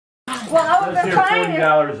Well, I was That's here trying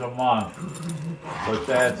 $40 a month, but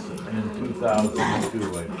that's in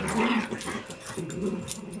 2002, I think.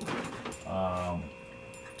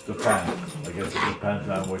 Depends. I guess it depends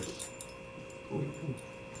on which.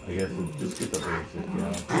 I guess it just get the basic,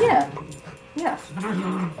 Yeah. Yeah.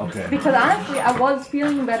 Okay. Because honestly, I was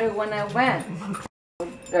feeling better when I went.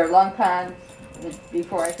 There are long times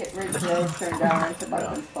before I hit Ridgeville, turned down into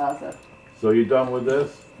Buckland's Plaza. So you done with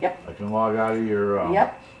this? Yep. I can log out of your.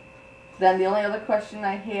 Yep. Then the only other question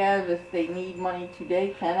I have is if they need money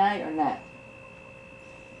today, can I or not?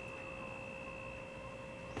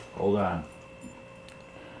 Hold on.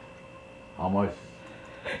 How much?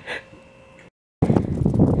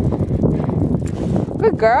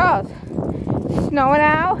 Good girls. Snowing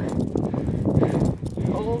out.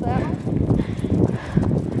 Cold out?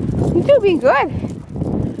 You doing good.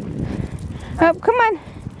 Oh, come on.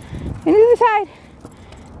 Into the side.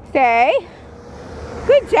 Stay.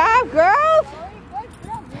 Good job, girls.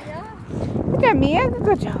 Good job, Mia.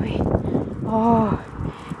 Good job, Joey. Oh,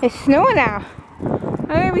 it's snowing now. I don't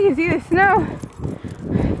know if we can see the snow.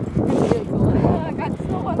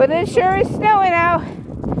 But it sure is snowing out.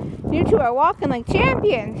 You two are walking like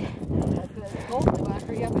champions.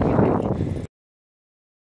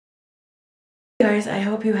 Guys, I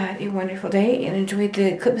hope you had a wonderful day and enjoyed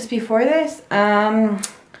the clips before this.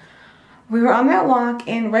 We were on that walk,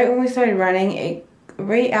 and right when we started running,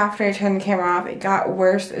 right after I turned the camera off, it got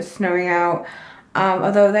worse. It's snowing out.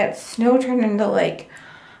 Although that snow turned into like,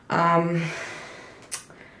 oh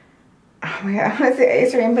my god, I want to say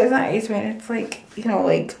ice rain, but it's not ice rain. It's like, you know,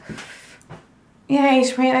 like, yeah,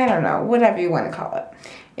 ice rain. I don't know, whatever you want to call it.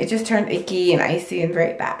 It just turned icky and icy and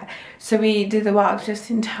very bad. So we did the walk just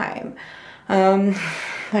in time. My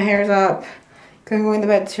hair's up. Gonna go in the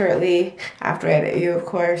bed shortly after I edit you, of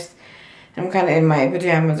course. I'm kind of in my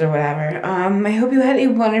pajamas or whatever. I hope you had a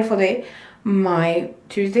wonderful day. My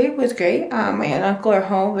Tuesday was great. My aunt and uncle are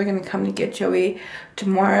home. They're going to come to get Joey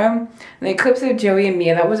tomorrow. And the clips of Joey and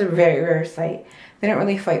Mia, that was a very rare sight. They don't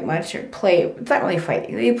really fight much or play. It's not really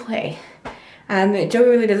fighting. They play. And Joey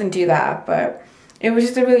really doesn't do that. But it was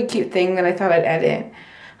just a really cute thing that I thought I'd add in.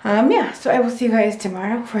 Yeah, so I will see you guys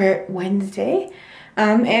tomorrow for Wednesday.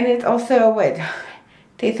 And it's also, what,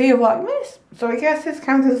 day 3 of Vlogmas? So I guess this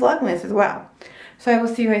counts as Vlogmas as well. So I will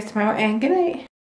see you guys tomorrow, and good night.